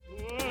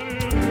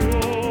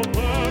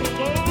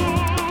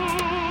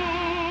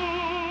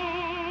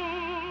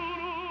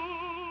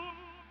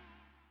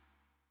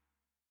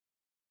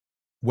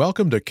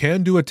Welcome to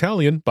Can Do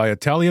Italian by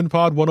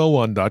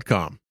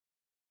ItalianPod101.com.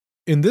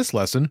 In this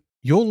lesson,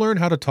 you'll learn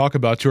how to talk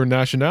about your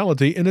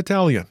nationality in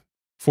Italian.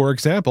 For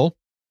example,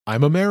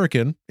 I'm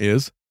American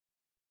is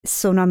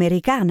Sono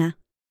americana.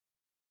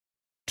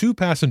 two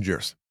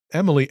passengers,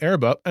 Emily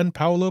Erba and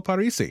Paolo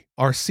Parisi,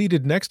 are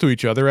seated next to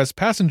each other as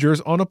passengers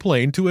on a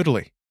plane to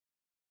Italy.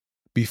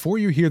 Before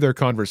you hear their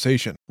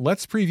conversation,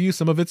 let's preview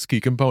some of its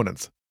key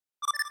components.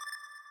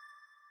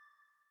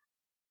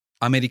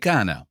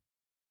 Americana,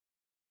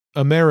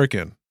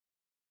 American,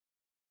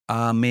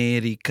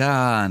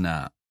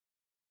 americana,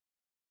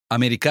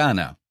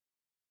 americana.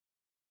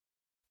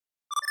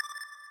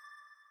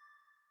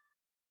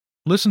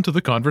 listen to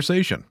the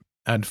conversation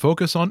and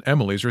focus on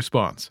Emily's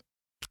response.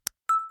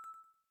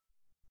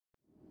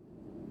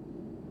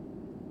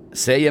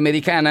 Sei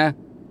americana?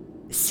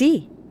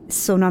 Sì,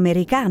 sono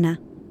americana.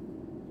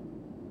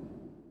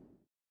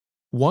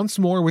 Once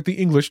more with the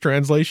English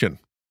translation.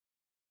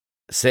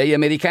 Sei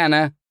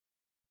americana?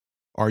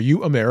 Are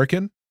you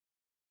American?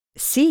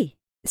 Sì,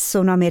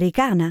 sono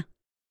americana.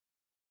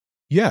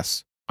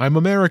 Yes, I'm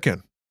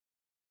American.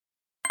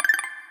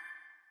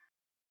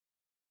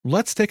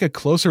 Let's take a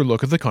closer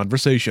look at the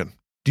conversation.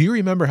 Do you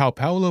remember how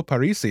Paolo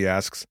Parisi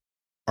asks,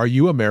 "Are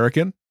you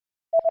American?"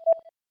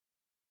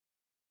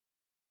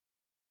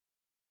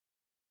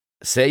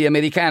 Sei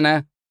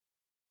americana?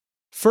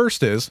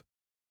 First is,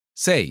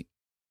 Sei,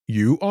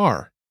 you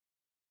are.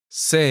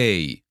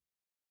 sei,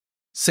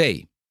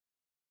 sei,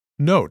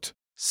 Note,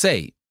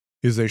 sei,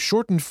 is a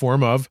shortened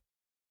form of,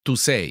 tu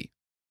sei,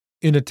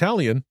 in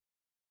Italian,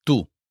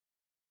 tu,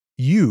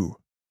 you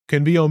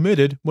can be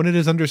omitted when it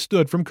is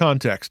understood from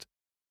context,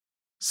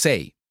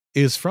 sei,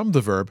 is from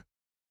the verb,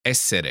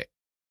 essere,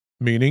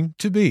 meaning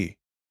to be.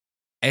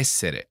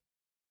 essere,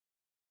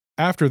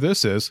 After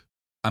this is,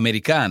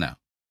 americana,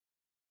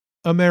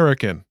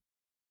 American.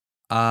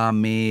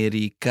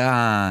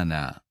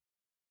 americana,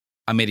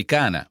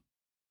 americana,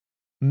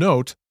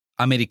 Note,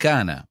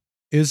 americana,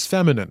 is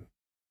feminine.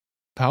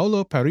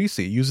 Paolo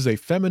Parisi uses a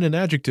feminine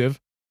adjective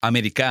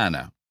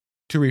americana,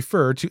 to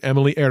refer to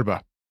Emily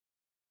Erba.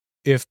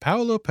 If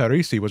Paolo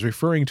Parisi was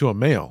referring to a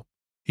male,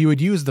 he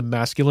would use the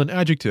masculine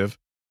adjective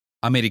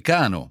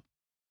americano.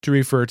 to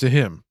refer to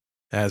him,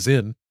 as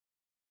in,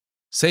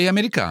 Sei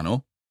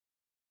americano?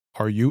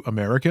 are you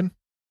American?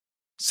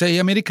 Sei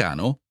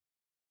americano?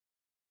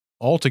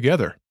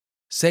 Altogether,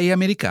 Sei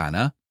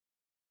americana?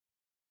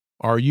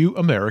 are you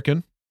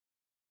American?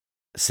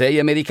 Sei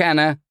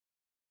americana?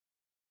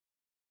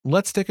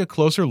 Let's take a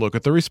closer look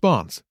at the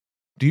response.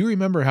 Do you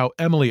remember how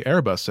Emily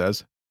Erba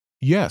says,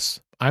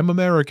 "Yes, I'm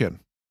American"?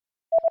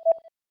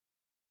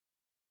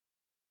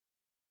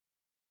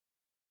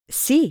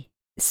 Sì,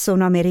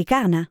 sono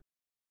americana.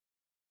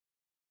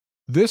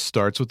 This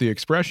starts with the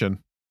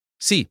expression,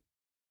 Sì,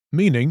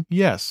 meaning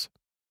yes.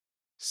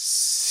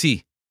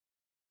 sì,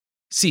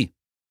 sì,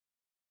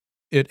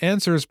 It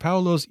answers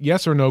Paolo's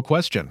yes or no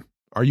question,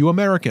 "Are you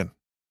American?"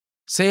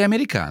 sei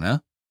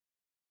americana?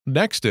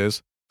 Next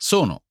is,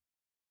 Sono,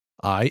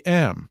 I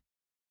am.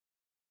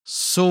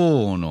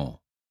 sono,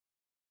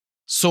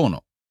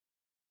 sono,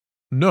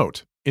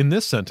 Note, in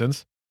this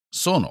sentence,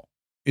 sono,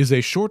 is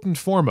a shortened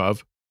form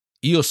of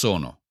io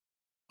sono,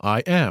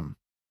 I am.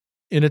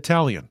 In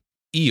Italian,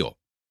 io,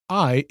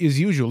 I is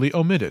usually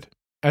omitted,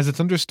 as it's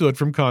understood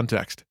from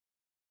context,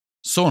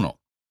 sono,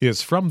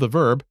 is from the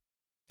verb,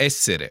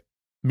 essere,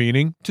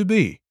 meaning to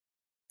be.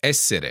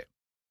 essere,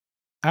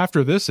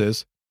 After this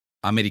is,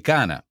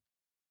 americana,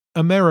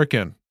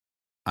 American.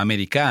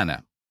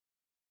 americana.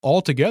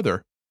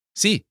 Altogether,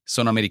 Sì,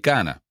 sono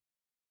americana.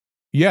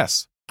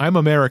 yes, I'm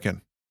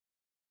American.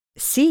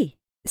 Sì,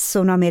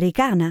 sono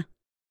americana.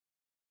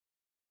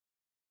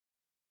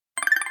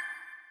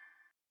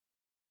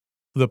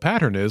 The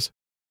pattern is,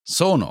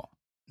 Sono,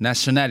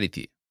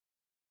 nationality.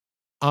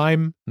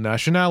 I'm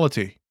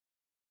nationality.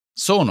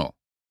 Sono,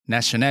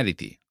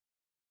 nationality.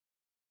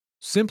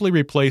 Simply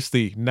replace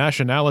the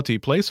nationality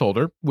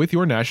placeholder with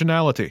your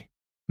nationality.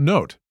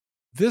 Note,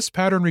 this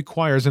pattern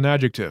requires an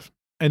adjective,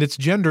 and its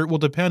gender will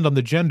depend on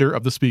the gender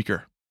of the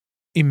speaker.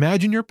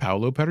 Imagine you're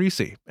Paolo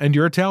Parisi, and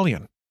you're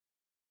Italian.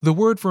 The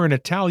word for an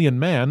Italian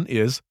man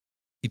is,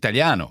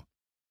 Italiano.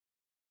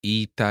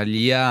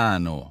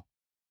 Italiano.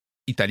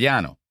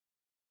 Italiano.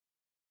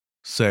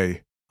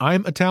 say,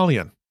 I'm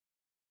Italian.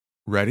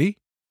 Ready?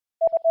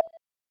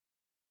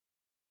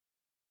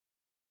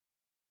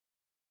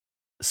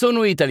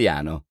 Sono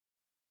italiano.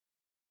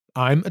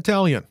 I'm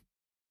Italian.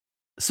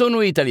 Sono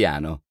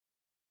italiano.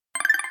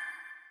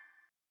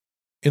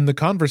 In the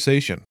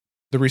conversation,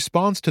 the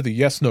response to the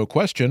yes-no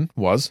question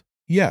was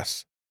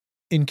yes.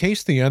 In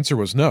case the answer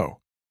was no,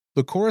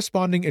 the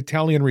corresponding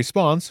Italian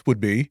response would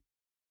be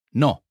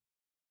No.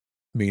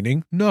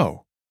 meaning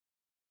no.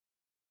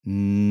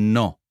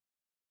 No.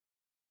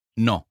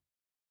 No.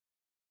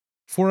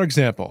 For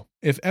example,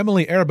 if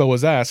Emily Erba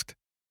was asked,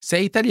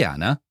 Sei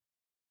italiana?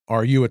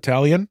 "Are you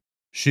Italian?"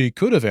 she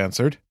could have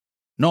answered,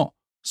 No,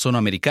 sono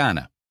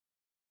americana.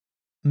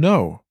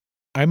 "No,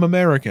 I'm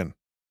American."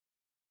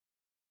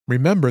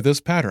 Remember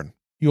this pattern.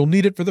 You'll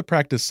need it for the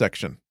practice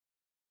section.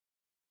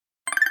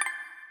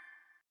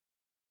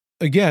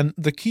 Again,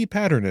 the key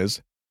pattern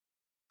is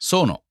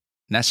Sono,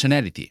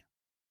 nationality.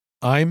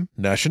 I'm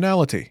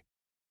nationality.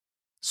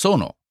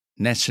 Sono,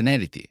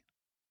 nationality.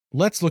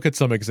 Let's look at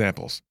some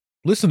examples.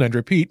 Listen and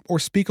repeat or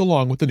speak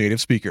along with the native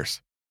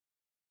speakers.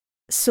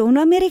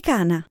 Sono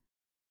americana.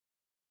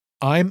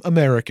 I'm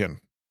American.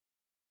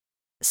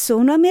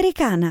 Sono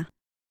americana.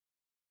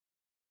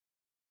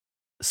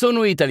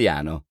 Sono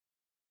italiano.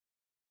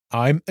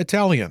 I'm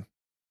Italian.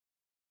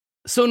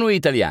 Sono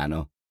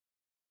italiano.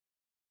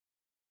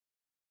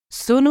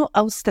 Sono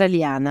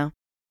australiana.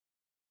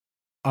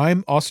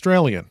 I'm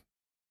Australian.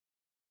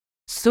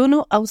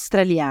 Sono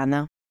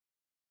australiana.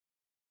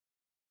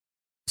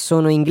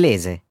 Sono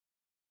inglese.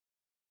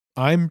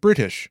 I'm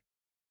British.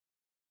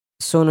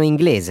 Sono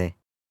inglese.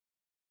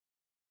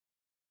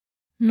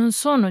 Non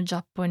sono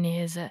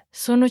giapponese,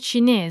 sono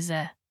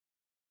cinese.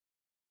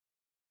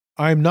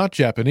 I'm not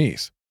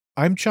Japanese.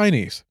 I'm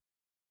Chinese.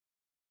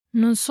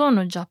 Non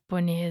sono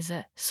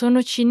giapponese,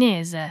 sono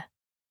cinese.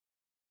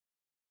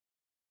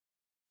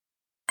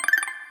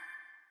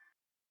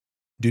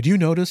 Did you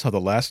notice how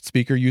the last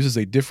speaker uses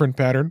a different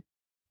pattern?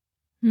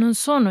 Non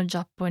sono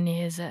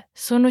giapponese,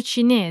 sono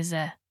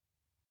cinese.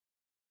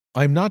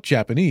 I'm not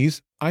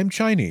Japanese. I'm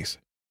Chinese.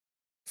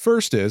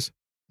 First is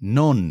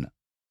Non,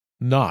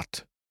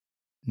 not.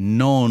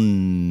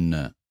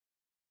 non.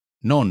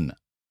 Non.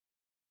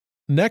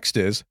 Next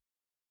is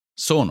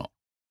Sono,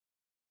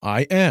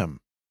 I am.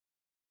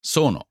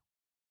 sono.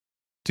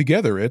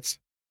 Together it's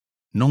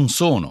Non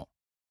sono.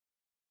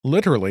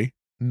 literally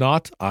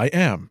not I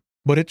am,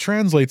 but it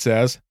translates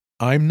as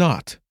I'm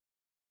not.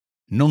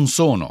 Non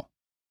sono.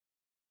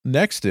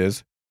 Next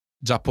is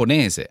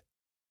Giapponese.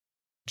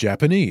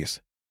 Japanese.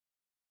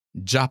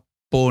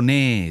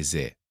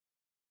 Giapponese.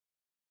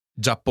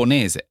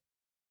 Giapponese.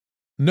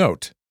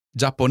 Note,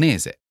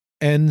 Giapponese.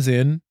 ends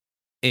in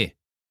E.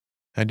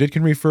 and it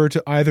can refer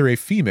to either a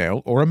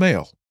female or a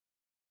male.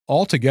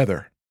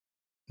 Altogether,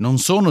 Non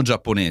sono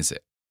giapponese.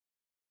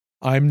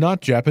 I'm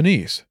not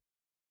Japanese.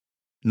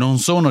 Non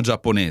sono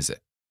giapponese.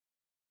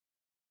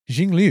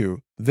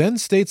 Jing then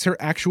states her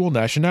actual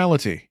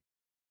nationality.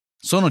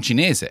 Sono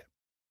cinese.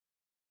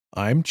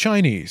 I'm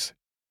Chinese.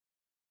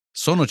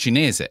 Sono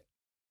cinese.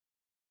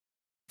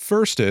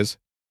 First is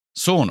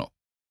Sono.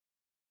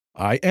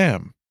 I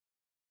am.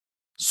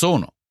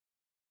 Sono.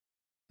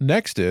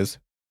 Next is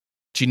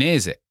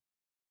Cinese.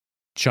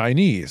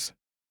 Chinese.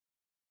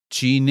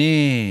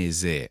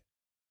 Cinese.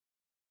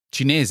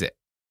 Cinese.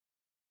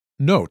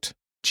 Note,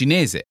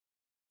 Cinese.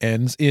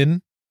 ends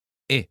in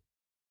E.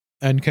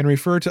 and can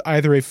refer to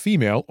either a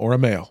female or a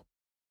male.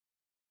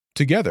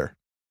 Together,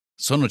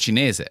 Sono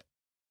cinese.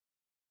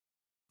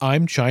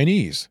 I'm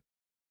Chinese.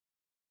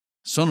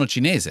 Sono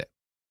cinese.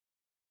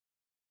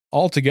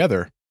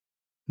 Altogether,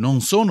 Non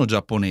sono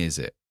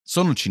giapponese.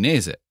 Sono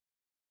cinese.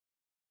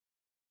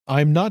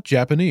 I'm not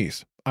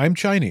Japanese. I'm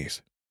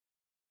Chinese.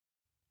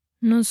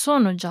 Non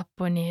sono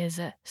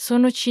giapponese,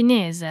 sono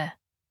cinese.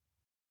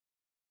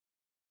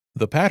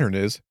 The pattern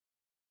is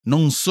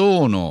Non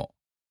sono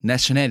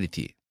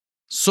nationality.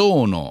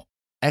 Sono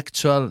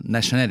actual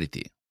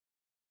nationality.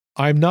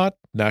 I'm not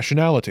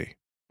nationality.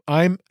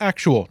 I'm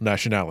actual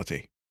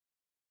nationality.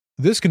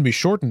 This can be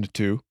shortened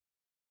to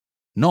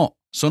No,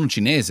 sono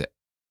cinese.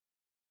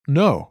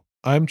 no,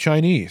 I'm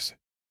Chinese.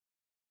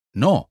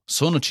 No,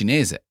 sono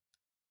cinese.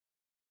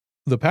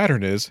 The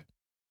pattern is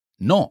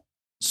No,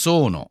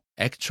 sono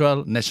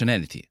actual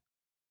nationality.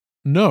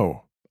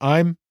 no,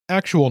 I'm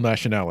actual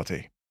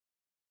nationality.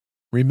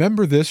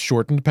 Remember this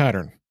shortened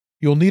pattern.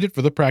 You'll need it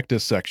for the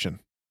practice section.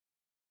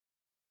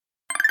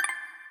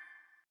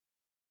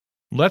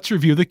 Let's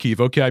review the key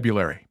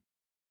vocabulary.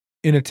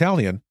 In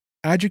Italian,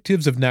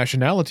 adjectives of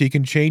nationality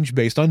can change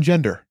based on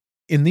gender.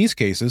 In these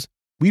cases,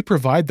 we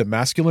provide the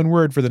masculine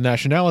word for the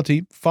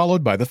nationality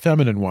followed by the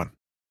feminine one.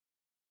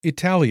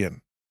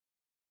 Italian,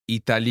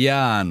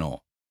 Italiano.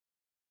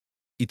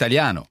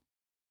 Italiano.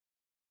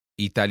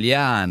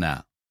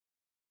 Italiana.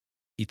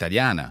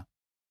 Italiana.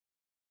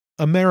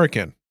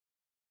 American,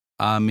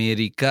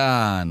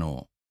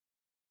 Americano.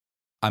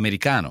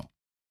 Americano.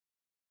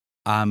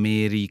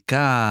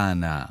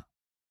 Americana.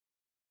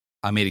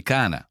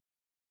 Americana.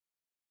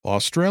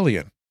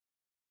 Australian,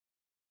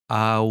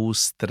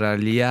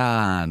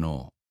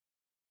 Australiano.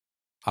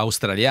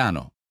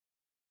 Australiano.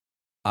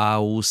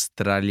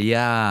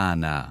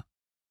 Australiana.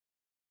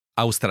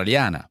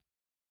 Australiana.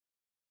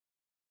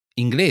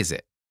 Inglese.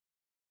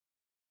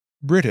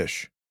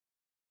 British,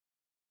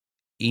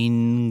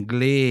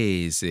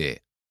 Inglese.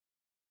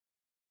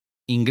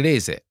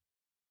 Inglese.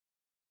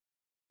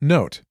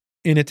 Note,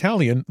 in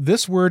Italian,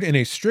 this word in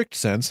a strict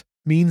sense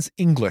means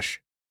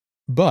English,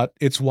 but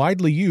it's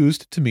widely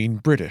used to mean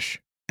British,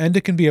 and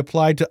it can be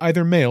applied to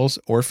either males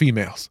or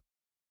females.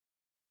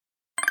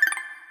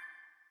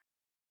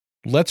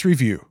 Let's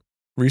review.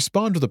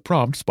 Respond to the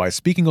prompts by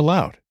speaking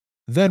aloud.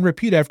 Then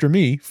repeat after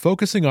me,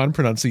 focusing on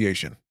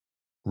pronunciation.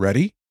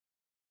 Ready?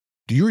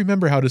 Do you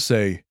remember how to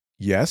say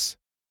yes?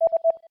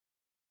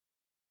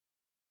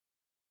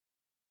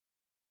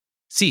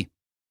 Sì.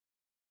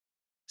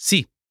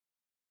 Sì.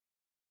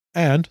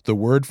 And the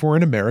word for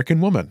an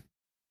American woman.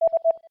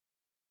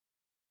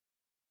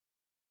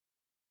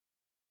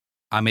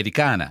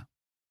 Americana.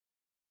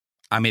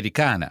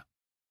 Americana.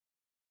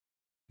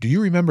 Do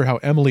you remember how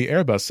Emily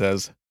Erba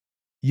says,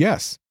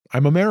 "Yes,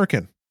 I'm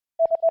American"?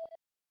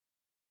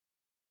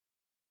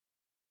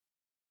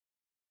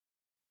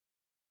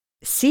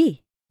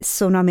 Sì,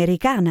 sono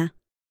americana.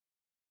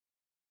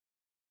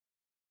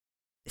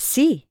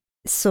 Sì,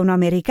 sono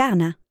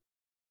americana.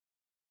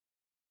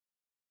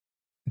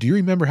 Do you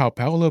remember how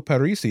Paolo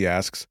Parisi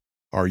asks,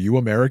 "Are you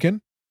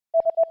American?"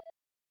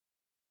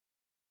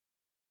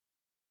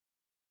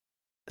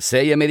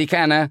 Sei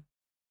americana?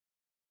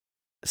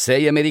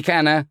 Sei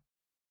americana?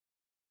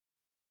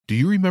 Do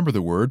you remember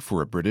the word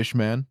for a British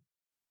man?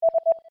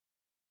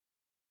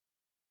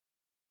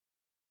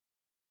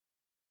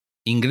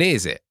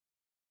 Inglese.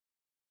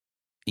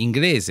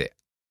 Inglese.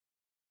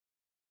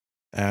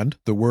 And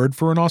the word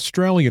for an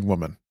Australian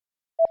woman?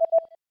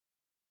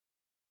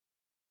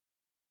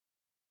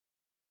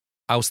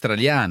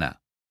 Australiana.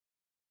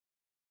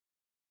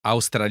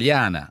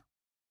 Australiana.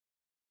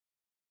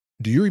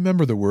 Do you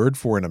remember the word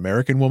for an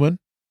American woman?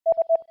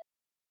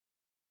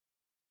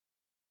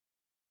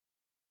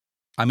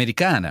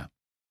 Americana.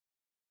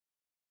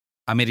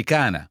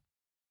 Americana.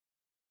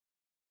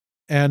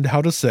 And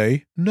how to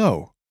say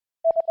no?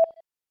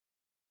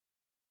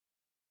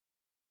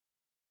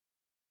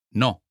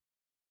 No.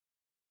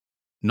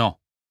 No.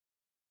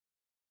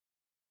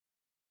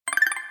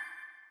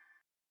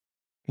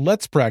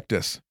 Let's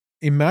practice.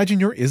 Imagine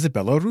you're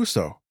Isabella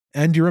Russo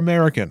and you're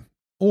American,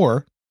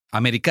 or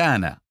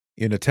Americana.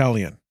 in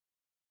Italian.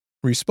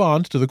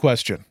 Respond to the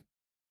question.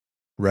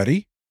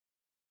 Ready?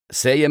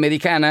 Sei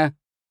americana?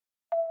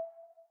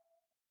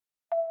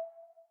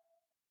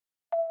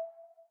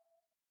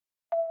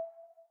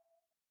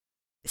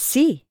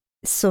 Sì,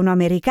 sono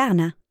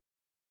americana.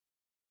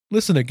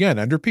 Listen again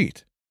and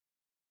repeat.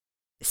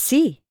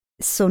 Sì,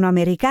 sono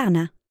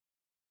americana.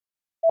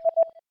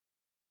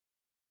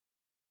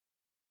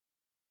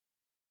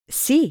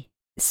 Sì,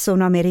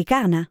 sono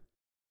americana.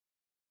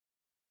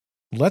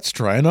 Let's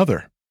try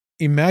another.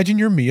 Imagine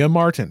you're Mia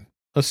Martin,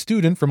 a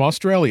student from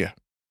Australia.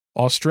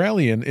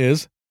 Australian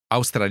is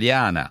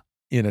Australiana.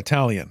 in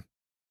Italian.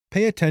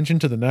 Pay attention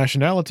to the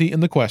nationality in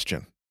the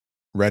question.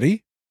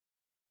 Ready?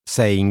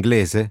 Sei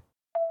inglese?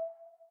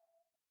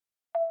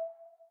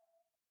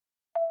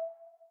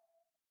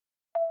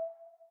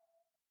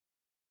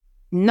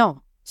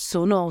 No,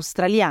 sono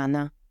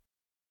australiana.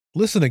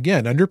 Listen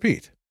again and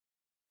repeat.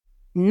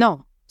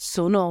 No,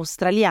 sono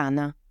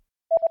australiana.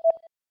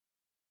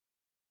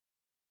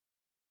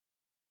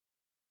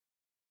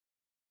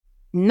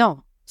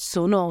 No,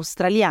 sono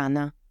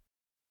australiana.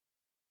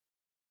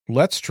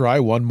 Let's try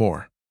one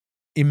more.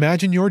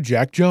 Imagine you're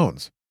Jack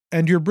Jones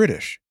and you're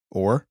British,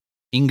 or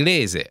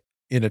Inglese.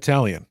 in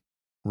Italian.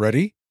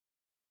 Ready?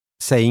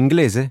 Sei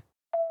inglese?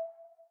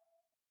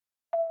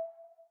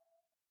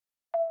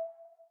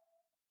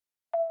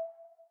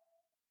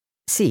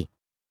 Sì,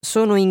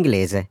 sono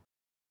inglese.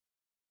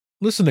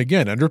 Listen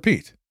again and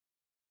repeat.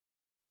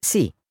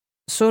 Sì,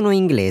 sono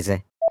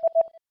inglese.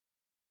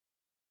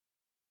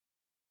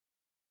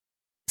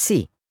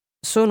 Sì,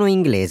 sono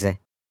inglese.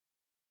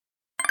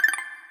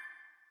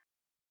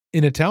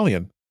 In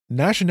Italian,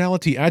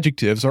 nationality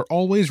adjectives are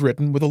always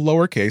written with a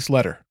lowercase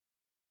letter.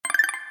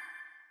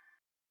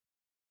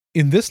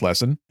 In this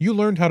lesson, you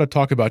learned how to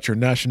talk about your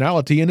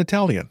nationality in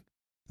Italian.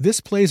 This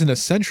plays an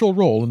essential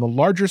role in the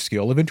larger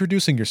skill of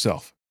introducing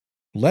yourself.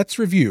 Let's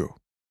review.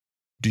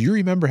 Do you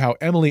remember how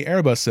Emily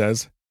Erba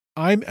says,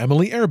 "I'm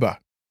Emily Erba"?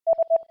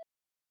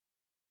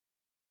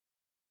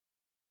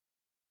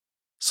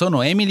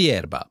 Sono Emily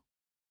Erba.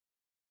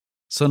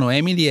 Sono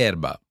Emily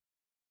Erba.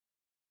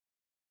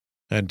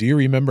 And do you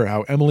remember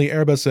how Emily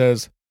Erba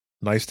says,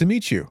 "Nice to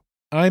meet you.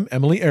 I'm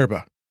Emily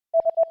Erba"?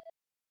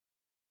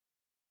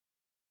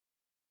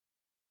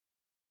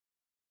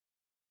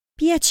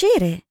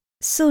 Piacere,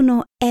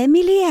 sono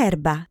Emily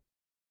Erba.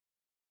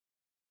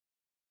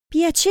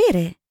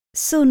 Piacere,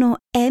 sono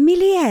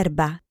Emily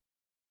Erba.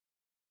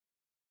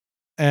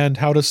 And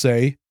how to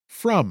say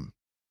from?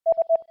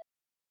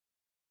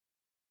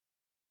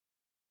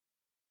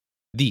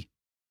 Di.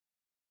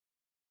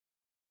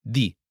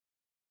 Di.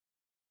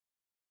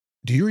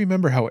 Do you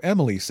remember how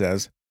Emily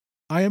says,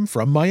 "I am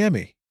from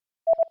Miami"?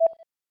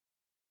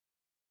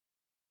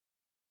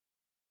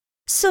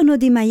 Sono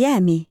di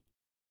Miami.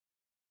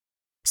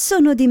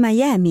 Sono di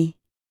Miami.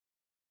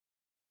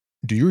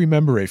 Do you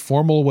remember a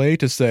formal way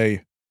to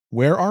say,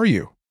 "Where are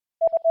you"?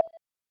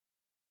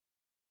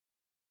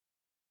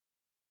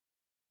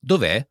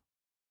 Dov'è?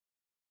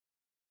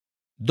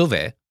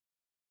 Dov'è?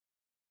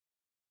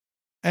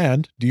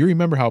 And do you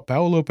remember how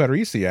Paolo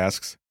Parisi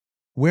asks,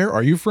 "Where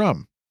are you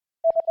from"?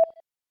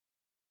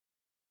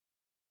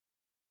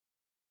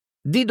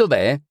 Di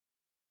dov'è?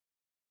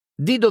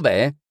 Di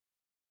dov'è?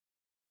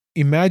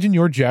 Imagine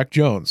you're Jack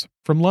Jones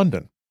from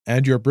London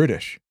and you're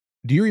British.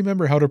 Do you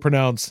remember how to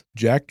pronounce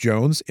Jack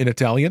Jones in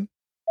Italian?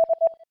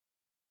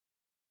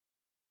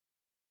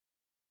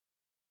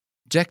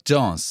 Jack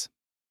Jones.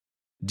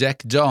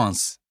 Jack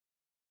Jones.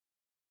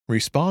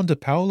 Respond to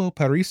Paolo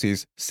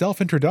Parisi's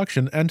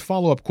self-introduction and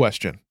follow-up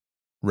question.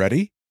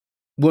 Ready?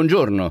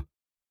 Buongiorno,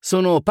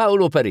 sono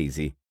Paolo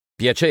Parisi.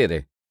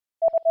 Piacere.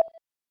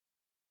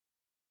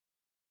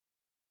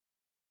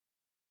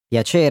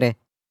 Piacere,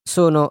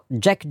 sono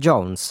Jack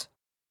Jones.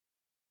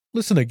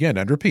 Listen again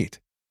and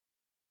repeat.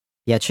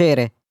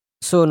 Piacere,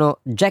 sono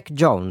Jack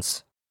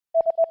Jones.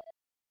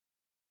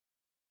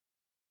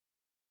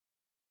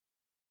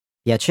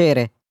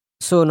 Piacere,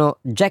 sono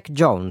Jack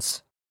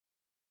Jones.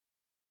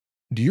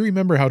 Do you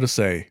remember how to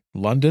say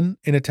London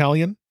in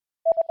Italian?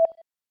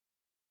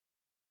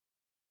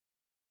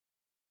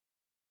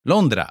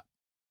 Londra.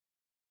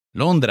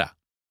 Londra.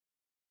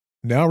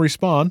 Now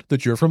respond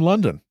that you're from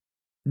London.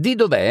 Di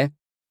dov'è?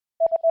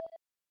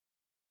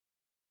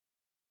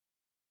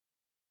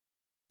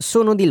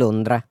 Sono di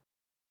Londra.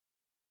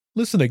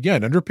 Listen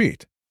again and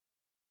repeat.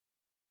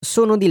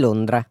 Sono di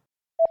Londra.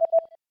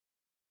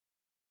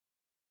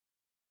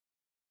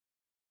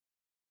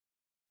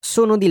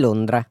 Sono di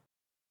Londra.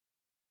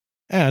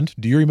 And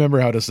do you remember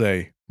how to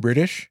say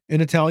British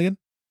in Italian?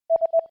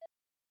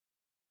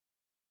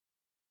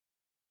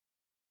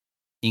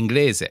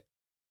 Inglese.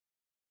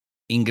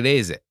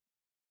 Inglese.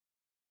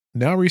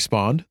 Now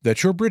respond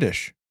that you're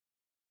British.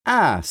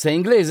 Ah, sei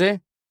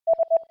inglese?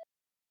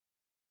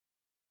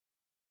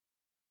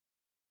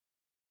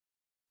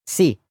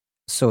 Sì,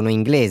 sono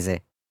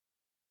inglese.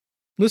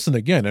 Listen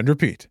again and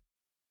repeat.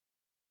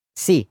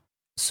 Sì,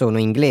 sono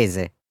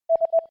inglese.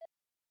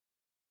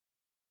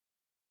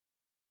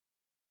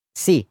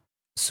 Sì,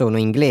 sono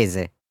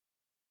inglese.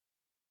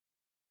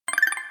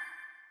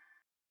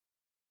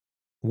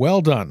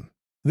 Well done.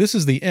 This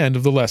is the end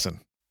of the lesson.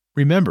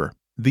 Remember,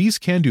 these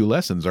can-do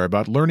lessons are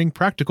about learning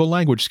practical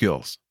language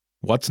skills.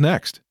 What's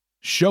next?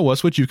 Show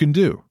us what you can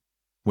do.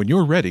 When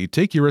you're ready,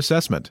 take your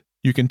assessment.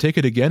 You can take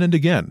it again and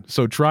again,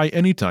 so try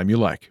anytime you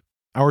like.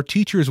 Our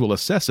teachers will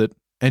assess it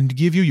and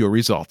give you your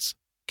results.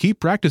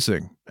 Keep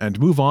practicing and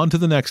move on to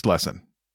the next lesson.